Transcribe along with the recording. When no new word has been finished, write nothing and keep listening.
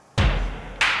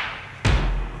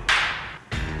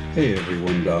Hey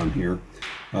everyone, Don here.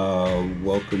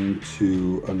 Welcome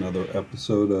to another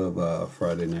episode of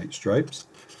Friday Night Stripes.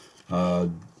 Uh,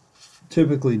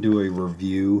 Typically do a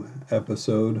review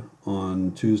episode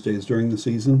on Tuesdays during the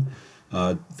season.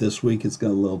 This week it's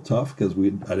got a little tough because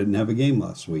I didn't have a game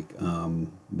last week.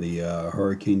 The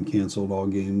hurricane canceled all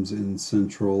games in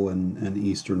Central and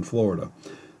Eastern Florida.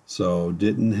 So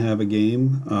didn't have a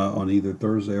game on either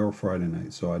Thursday or Friday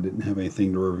night. So I didn't have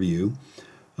anything to review.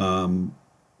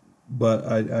 But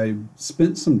I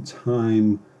spent some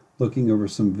time looking over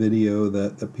some video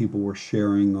that people were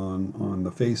sharing on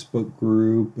the Facebook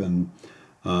group, and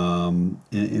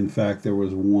in fact there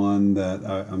was one that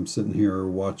I'm sitting here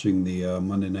watching the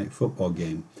Monday Night Football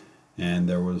game, and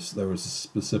there was a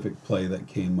specific play that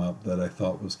came up that I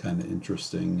thought was kind of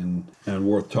interesting and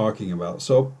worth talking about.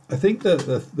 So I think that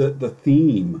the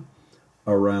theme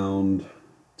around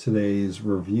today's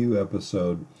review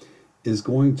episode is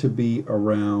going to be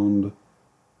around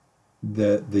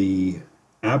the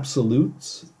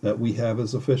absolutes that we have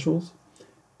as officials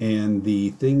and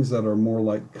the things that are more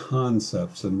like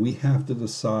concepts, and we have to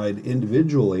decide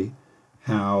individually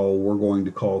how we're going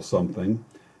to call something,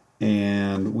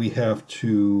 and we have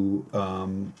to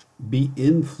be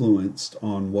influenced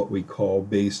on what we call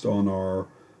based on our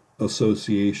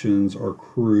associations, our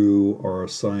crew, our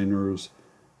assigners,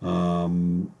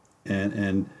 and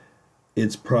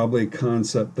it's probably a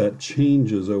concept that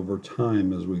changes over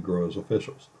time as we grow as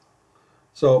officials.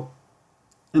 So,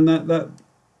 and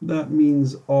that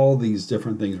means all these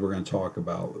different things we're going to talk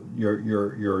about.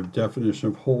 Your definition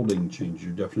of holding changes.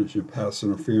 Your definition of pass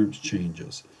interference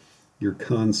changes. Your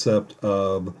concept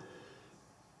of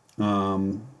a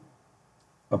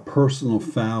personal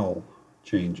foul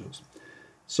changes.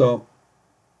 So,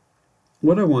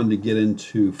 what I wanted to get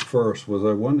into first was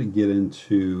I wanted to get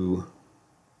into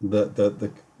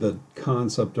the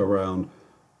concept around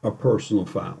a personal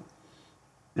foul,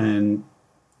 and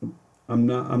I'm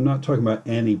not talking about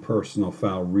any personal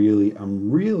foul really. I'm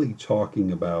really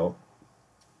talking about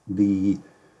the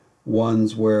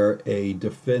ones where a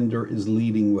defender is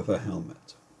leading with a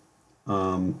helmet.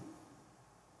 Now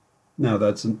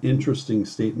that's an interesting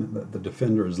statement, that the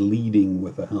defender is leading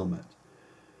with a helmet,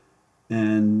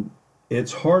 and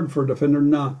it's hard for a defender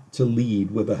not to lead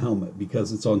with a helmet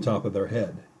because it's on top of their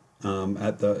head,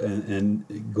 and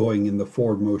going in the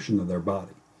forward motion of their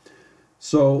body.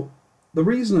 So the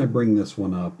reason I bring this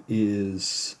one up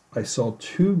is I saw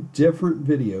two different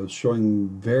videos showing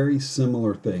very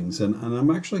similar things, and I'm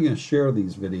actually going to share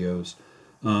these videos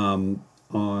on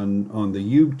the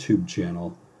YouTube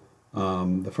channel,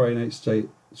 the Friday Night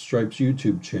Stripes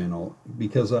YouTube channel,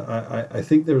 because I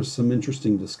think there's some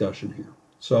interesting discussion here.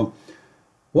 So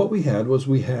what we had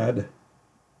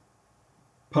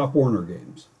Pop Warner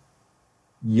games.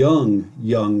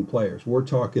 Young players. We're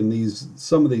talking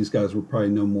some of these guys were probably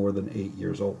no more than 8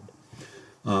 years old.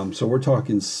 So we're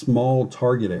talking small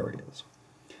target areas.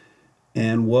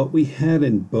 And what we had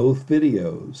in both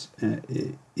videos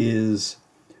is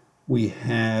we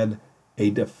had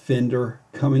a defender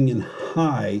coming in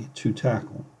high to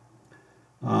tackle.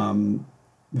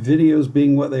 Videos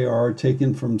being what they are,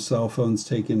 taken from cell phones,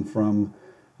 taken from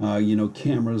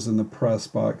cameras in the press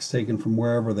box, taken from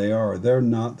wherever they are. They're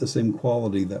not the same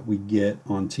quality that we get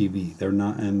on TV. They're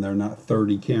not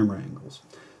 30 camera angles.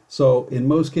 So in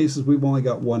most cases, we've only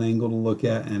got one angle to look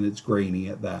at, and it's grainy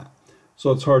at that. So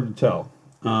it's hard to tell.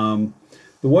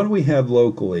 The one we had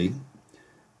locally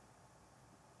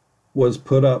was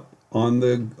put up on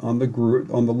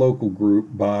the local group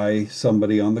by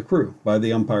somebody on the crew, by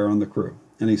the umpire on the crew,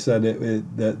 and he said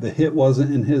that the hit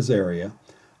wasn't in his area.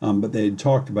 But they had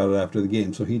talked about it after the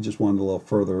game, so he just wanted a little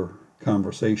further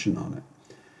conversation on it.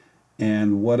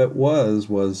 And what it was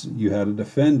you had a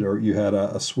defender, you had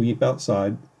a sweep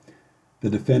outside.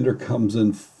 The defender comes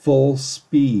in full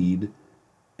speed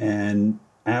and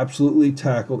absolutely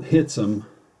tackled, hits him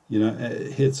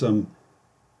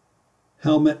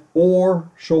helmet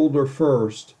or shoulder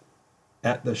first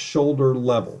at the shoulder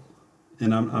level.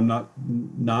 And I'm not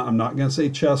going to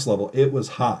say chest level. It was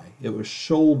high. It was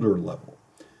shoulder level.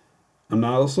 I'm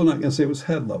also not going to say it was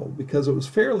head level, because it was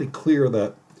fairly clear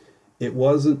that it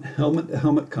wasn't helmet to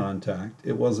helmet contact.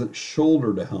 It wasn't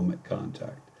shoulder to helmet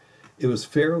contact. It was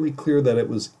fairly clear that it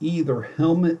was either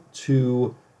helmet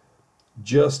to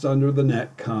just under the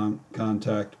neck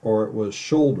contact, or it was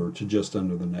shoulder to just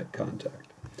under the neck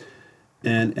contact.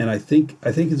 And I think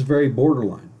it's very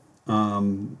borderline.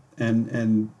 And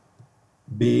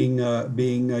being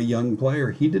a young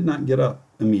player, he did not get up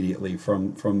immediately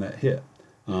from that hit.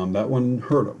 That one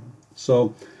hurt him.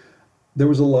 So there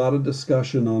was a lot of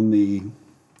discussion on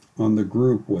the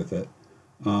group with it.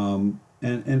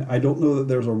 and I don't know that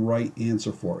there's a right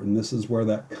answer for it, and this is where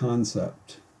that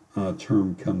concept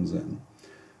term comes in.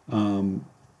 Um,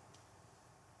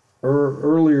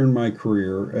 Earlier in my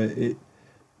career,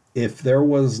 if there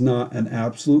was not an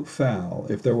absolute foul,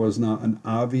 if there was not an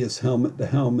obvious helmet to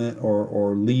helmet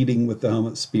or leading with the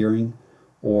helmet spearing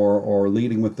or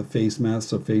leading with the face mask,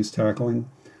 so face tackling,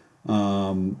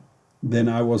 then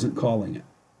I wasn't calling it.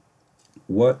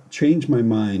 What changed my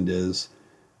mind is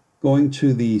going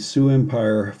to the Sioux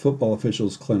Empire Football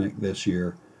Officials Clinic this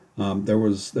year. There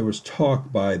was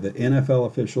talk by the NFL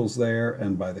officials there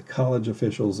and by the college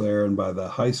officials there and by the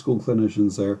high school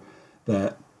clinicians there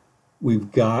that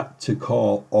we've got to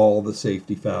call all the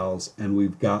safety fouls and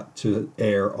we've got to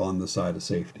err on the side of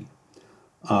safety.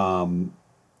 Um,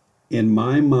 in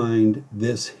my mind,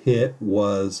 this hit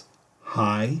was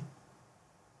high,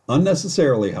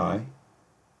 unnecessarily high,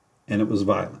 and it was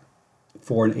violent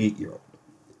for an 8-year-old.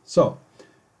 So,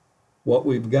 what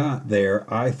we've got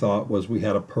there, I thought, was we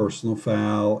had a personal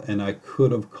foul, and I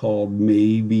could have called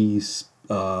maybe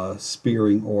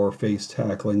spearing or face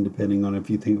tackling, depending on if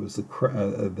you think it was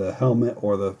the helmet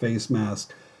or the face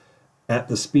mask. At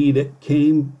the speed it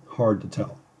came, hard to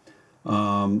tell.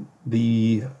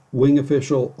 The wing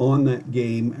official on that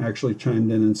game actually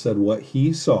chimed in and said what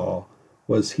he saw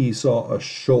was he saw a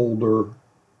shoulder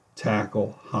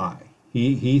tackle high.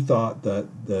 He thought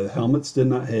that the helmets did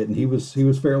not hit, and he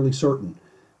was fairly certain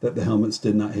that the helmets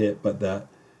did not hit, but that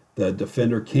the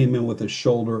defender came in with his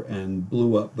shoulder and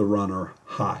blew up the runner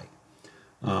high.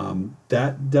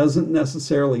 That doesn't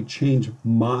necessarily change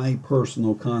my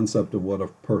personal concept of what a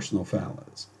personal foul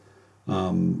is.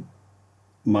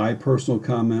 My personal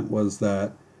comment was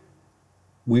that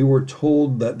we were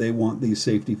told that they want these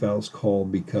safety fouls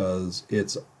called because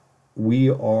we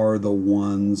are the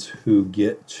ones who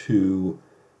get to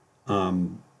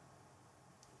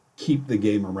keep the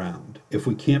game around. If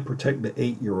we can't protect the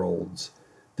 8-year-olds,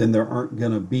 then there aren't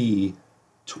going to be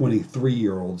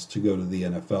 23-year-olds to go to the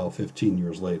NFL 15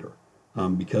 years later,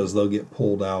 because they'll get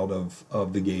pulled out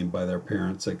of the game by their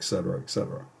parents, et cetera, et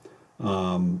cetera.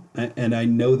 And I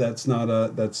know that's not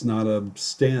a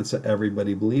stance that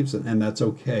everybody believes in, and that's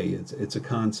okay. It's a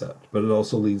concept, but it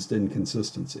also leads to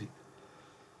inconsistency.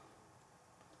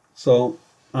 So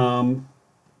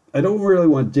I don't really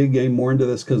want to dig any more into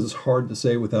this because it's hard to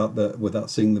say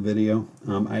without seeing the video.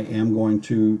 I am going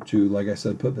to like I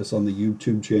said, put this on the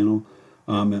YouTube channel,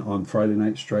 on Friday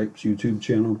Night Stripes YouTube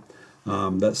channel.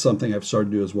 That's something I've started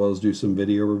to do, as well as do some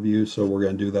video reviews. So we're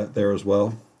going to do that there as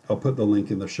well. I'll put the link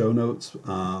in the show notes.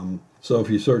 So if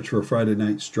you search for Friday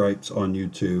Night Stripes on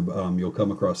YouTube, you'll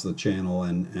come across the channel,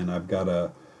 and I've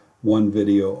got one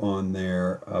video on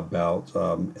there about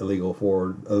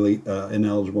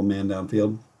ineligible man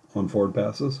downfield on forward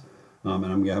passes. And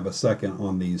I'm going to have a second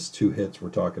on these two hits we're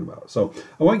talking about. So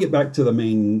I want to get back to the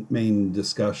main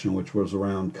discussion, which was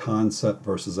around concept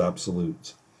versus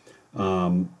absolutes.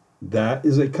 That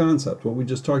is a concept. What we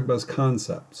just talked about is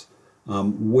concepts.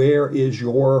 Where is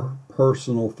your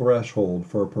personal threshold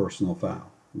for a personal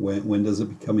foul? When does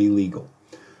it become illegal?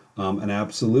 An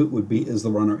absolute would be, is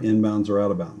the runner inbounds or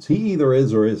out of bounds? He either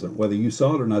is or isn't. Whether you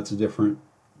saw it or not is a different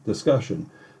discussion.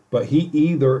 But he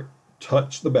either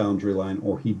touched the boundary line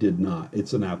or he did not.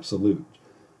 It's an absolute.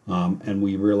 And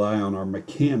we rely on our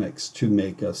mechanics to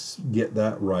make us get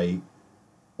that right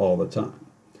all the time.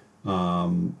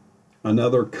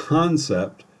 Another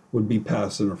concept would be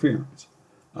pass interference.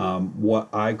 What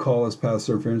I call as pass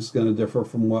interference is going to differ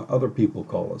from what other people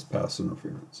call as pass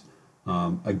interference.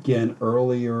 Again,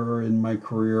 earlier in my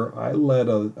career, I let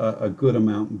a good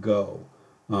amount go.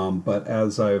 But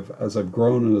as I've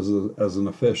grown as an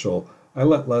official, I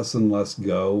let less and less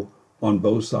go on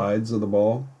both sides of the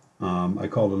ball. I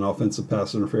called an offensive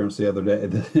pass interference the other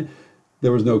day.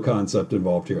 There was no concept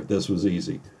involved here. This was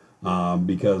easy,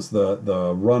 because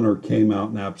the runner came out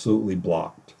and absolutely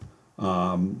blocked.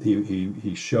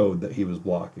 He showed that he was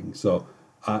blocking. So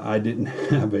I didn't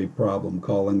have a problem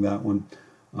calling that one.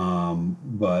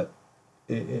 But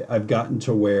I've gotten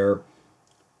to where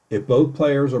if both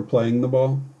players are playing the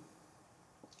ball,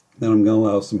 then I'm going to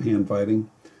allow some hand fighting.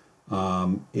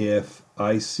 If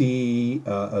I see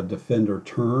a defender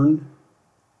turn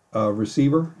a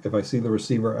receiver, if I see the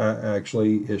receiver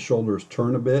actually his shoulders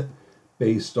turn a bit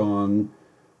based on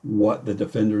what the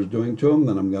defender is doing to him,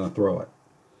 then I'm going to throw it.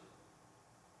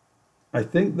 I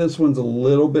think this one's a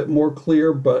little bit more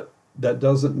clear, but that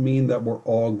doesn't mean that we're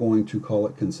all going to call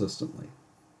it consistently.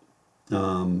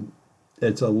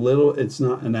 It's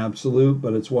not an absolute,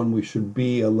 but it's one we should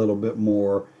be a little bit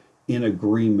more in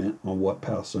agreement on what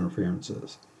pass interference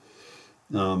is.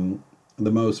 The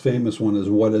most famous one is,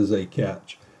 what is a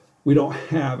catch? we don't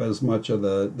have as much of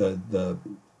the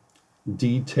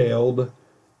detailed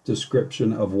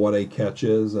description of what a catch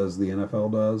is as the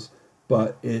NFL does,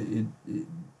 but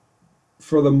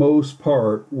for the most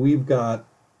part, we've got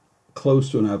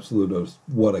close to an absolute of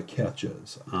what a catch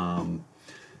is.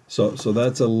 So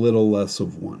that's a little less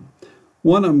of one.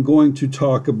 One I'm going to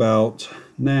talk about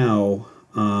now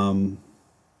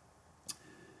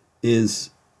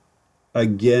is,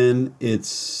 again,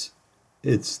 it's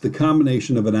the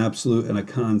combination of an absolute and a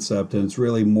concept, and it's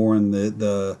really more in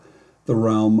the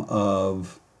realm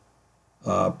of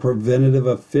preventative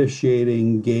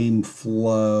officiating, game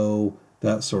flow,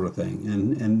 that sort of thing.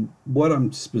 And what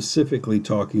I'm specifically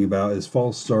talking about is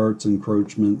false starts,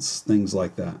 encroachments, things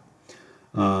like that.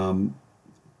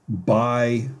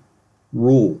 By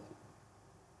rule,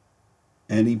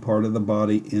 any part of the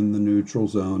body in the neutral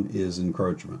zone is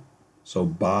encroachment. So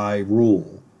by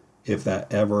rule, if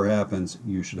that ever happens,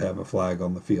 you should have a flag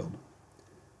on the field.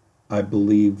 I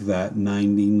believe that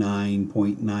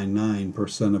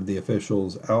 99.99% of the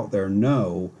officials out there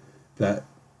know that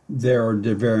there are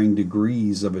varying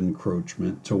degrees of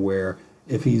encroachment, to where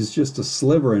if he's just a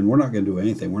sliver in, we're not going to do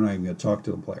anything. We're not even going to talk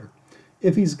to the player.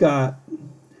 If he's got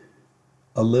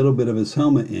a little bit of his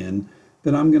helmet in,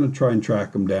 then I'm going to try and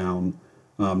track him down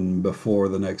before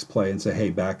the next play and say, hey,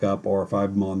 back up. Or if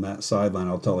I'm on that sideline,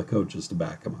 I'll tell the coaches to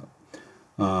back him up.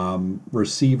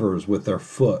 Receivers with their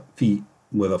feet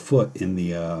with a foot in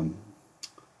the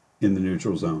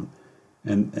neutral zone.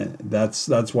 And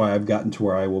that's why I've gotten to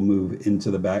where I will move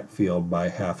into the backfield by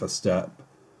half a step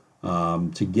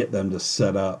to get them to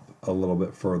set up a little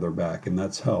bit further back, and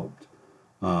that's helped.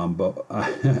 But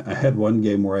I had one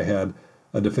game where I had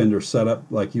a defender set up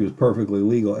like he was perfectly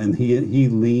legal, and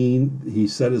he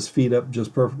set his feet up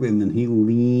just perfectly, and then he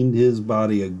leaned his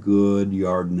body a good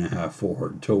yard and a half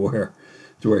forward to where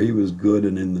he was good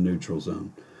and in the neutral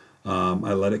zone.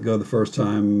 I let it go the first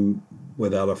time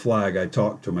without a flag. I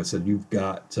talked to him. I said, you've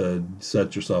got to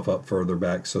set yourself up further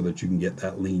back so that you can get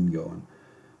that lean going.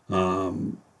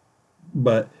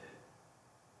 But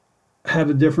had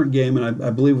a different game, and I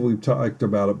believe we've talked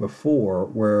about it before,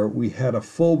 where we had a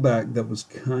fullback that was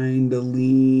kind of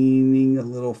leaning a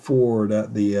little forward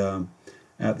at the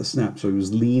snap. So he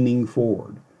was leaning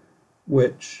forward,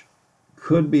 which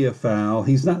could be a foul.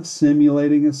 He's not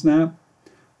simulating a snap.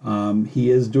 He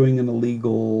is doing an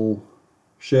illegal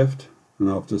shift, and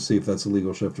I'll have to see if that's a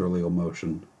legal shift or a legal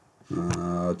motion.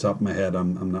 Top of my head,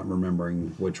 I'm not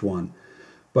remembering which one.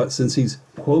 But since he's,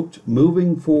 quote,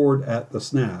 moving forward at the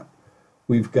snap,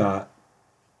 we've got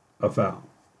a foul.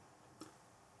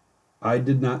 I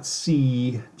did not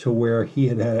see to where he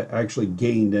had actually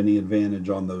gained any advantage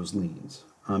on those leans.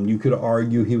 You could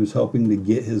argue he was helping to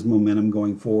get his momentum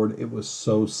going forward. It was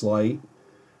so slight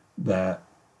that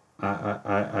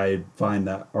I find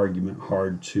that argument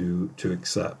hard to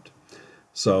accept.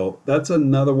 So that's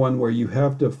another one where you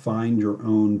have to find your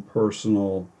own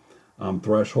personal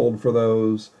threshold for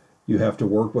those. You have to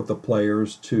work with the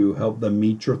players to help them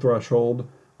meet your threshold,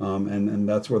 and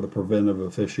that's where the preventive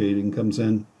officiating comes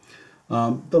in.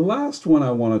 The last one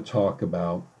I want to talk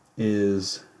about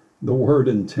is the word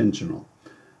intentional.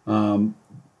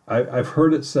 I've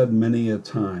heard it said many a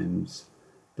times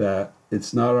that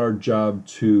it's not our job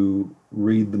to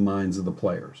read the minds of the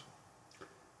players.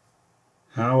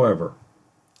 However,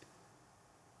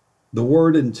 the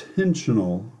word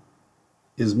intentional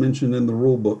is mentioned in the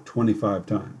rule book 25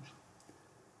 times.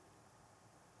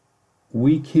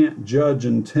 We can't judge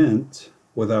intent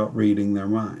without reading their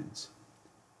minds.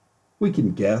 We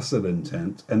can guess at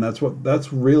intent, and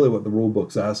that's really what the rule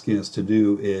book's asking us to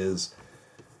do, is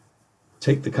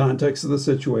take the context of the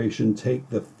situation, take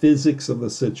the physics of the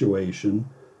situation,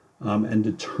 and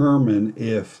determine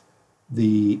if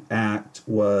the act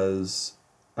was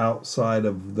outside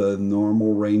of the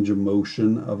normal range of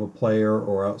motion of a player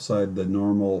or outside the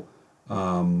normal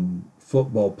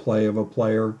football play of a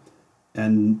player.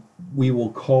 And we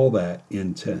will call that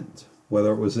intent.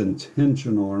 Whether it was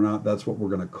intentional or not, that's what we're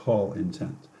going to call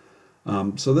intent.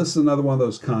 So this is another one of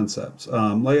those concepts.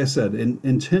 Like I said,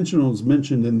 intentional is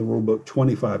mentioned in the rule book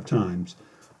 25 times.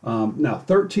 Now,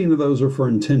 13 of those are for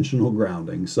intentional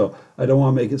grounding. So I don't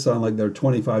want to make it sound like there are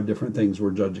 25 different things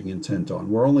we're judging intent on.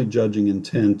 We're only judging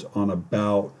intent on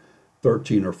about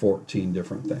 13 or 14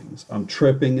 different things.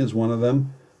 Tripping is one of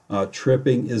them.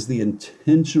 Tripping is the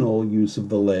intentional use of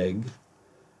the leg.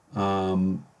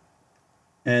 And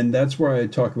that's where I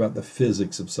talk about the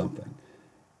physics of something.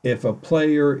 If a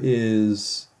player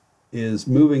is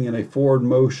moving in a forward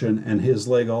motion and his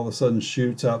leg all of a sudden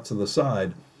shoots out to the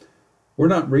side, we're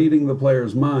not reading the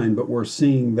player's mind, but we're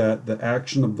seeing that the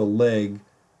action of the leg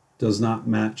does not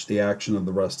match the action of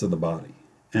the rest of the body.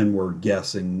 And we're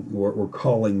guessing, we're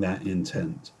calling that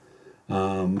intent.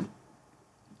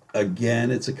 Again,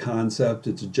 it's a concept,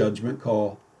 it's a judgment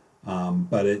call,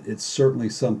 but it's certainly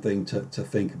something to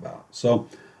think about. So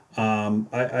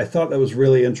I thought that was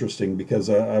really interesting because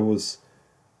that's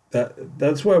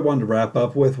what I wanted to wrap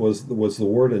up with was the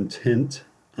word intent,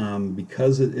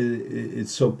 because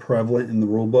it's so prevalent in the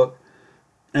rule book.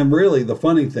 And really, the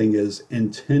funny thing is,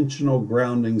 intentional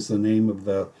grounding's the name of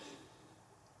the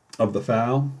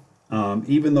foul.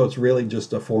 Even though it's really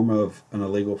just a form of an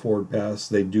illegal forward pass,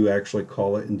 they do actually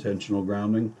call it intentional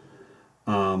grounding.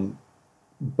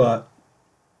 But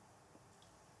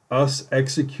us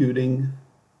executing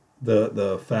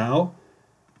the foul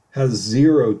has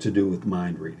zero to do with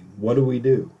mind reading. What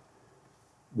do?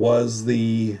 Was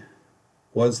the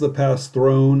pass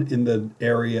thrown in the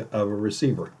area of a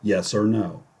receiver? Yes or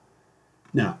no?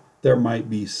 Now, there might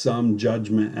be some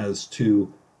judgment as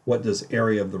to what does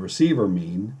area of the receiver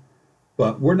mean,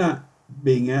 but we're not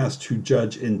being asked to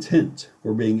judge intent.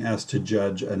 We're being asked to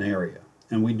judge an area,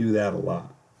 and we do that a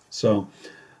lot. So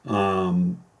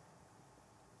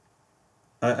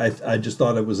I just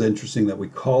thought it was interesting that we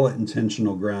call it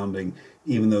intentional grounding,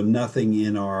 even though nothing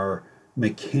in our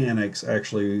mechanics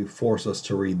actually force us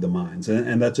to read the minds.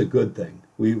 And that's a good thing.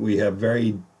 We have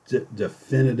very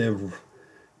definitive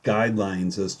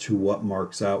guidelines as to what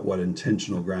marks out what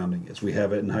intentional grounding is. We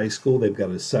have it in high school. They've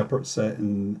got a separate set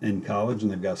in college,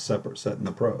 and they've got a separate set in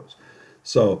the pros.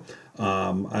 So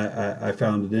I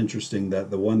found it interesting that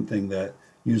the one thing that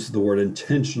uses the word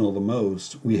intentional the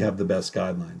most, we have the best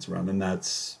guidelines around, and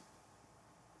that's,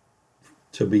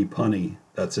 to be punny,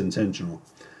 that's intentional.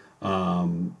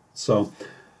 So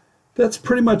that's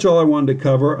pretty much all I wanted to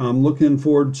cover. I'm looking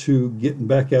forward to getting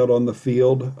back out on the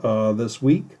field this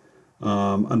week.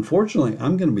 Unfortunately,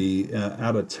 I'm going to be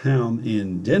out of town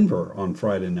in Denver on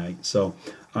Friday night, so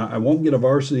I won't get a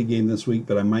varsity game this week,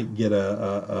 but I might get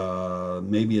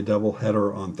maybe a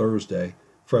doubleheader on Thursday,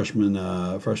 freshman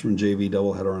JV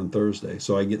doubleheader on Thursday.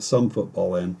 So I get some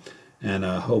football in, and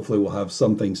hopefully we'll have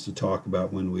some things to talk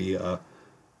about when we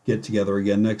get together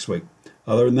again next week.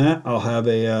 Other than that, I'll have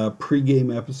a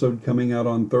pregame episode coming out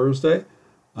on Thursday.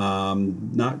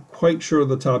 Not quite sure of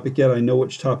the topic yet. I know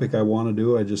which topic I want to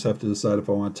do. I just have to decide if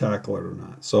I want to tackle it or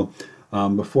not. So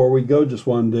before we go, just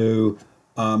wanted to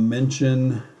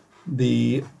mention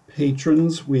the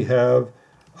patrons we have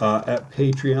at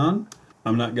Patreon.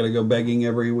 I'm not going to go begging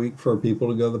every week for people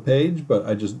to go to the page, but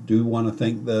I just do want to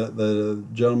thank the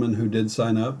gentlemen who did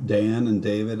sign up, Dan and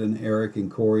David and Eric and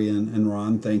Corey and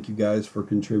Ron. Thank you guys for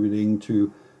contributing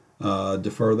to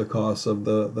defer the costs of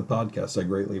the podcast. I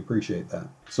greatly appreciate that.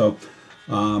 So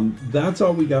that's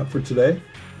all we got for today.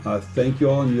 Thank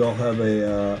you all, and you all have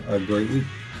a great week.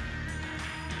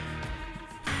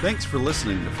 Thanks for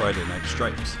listening to Friday Night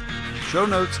Stripes. Show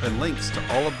notes and links to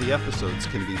all of the episodes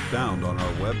can be found on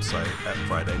our website at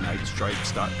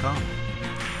FridayNightStripes.com.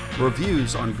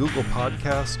 Reviews on Google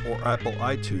Podcasts or Apple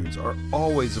iTunes are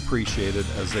always appreciated,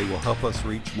 as they will help us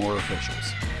reach more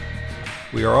officials.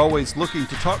 We are always looking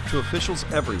to talk to officials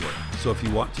everywhere, so if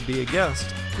you want to be a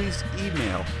guest, please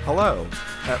email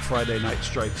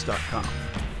hello@FridayNightStripes.com.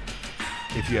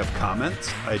 If you have comments,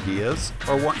 ideas,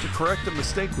 or want to correct a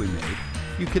mistake we made,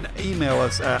 you can email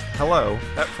us at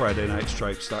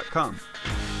hello@FridayNightStripes.com.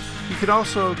 You can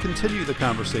also continue the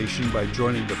conversation by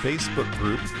joining the Facebook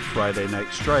group Friday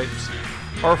Night Stripes,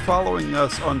 or following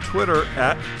us on Twitter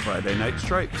at Friday Night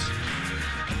Stripes.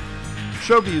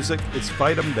 Show music is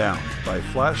Fight 'Em Down by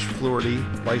Flash Fluorty,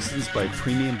 licensed by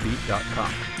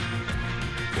PremiumBeat.com.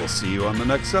 We'll see you on the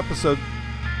next episode.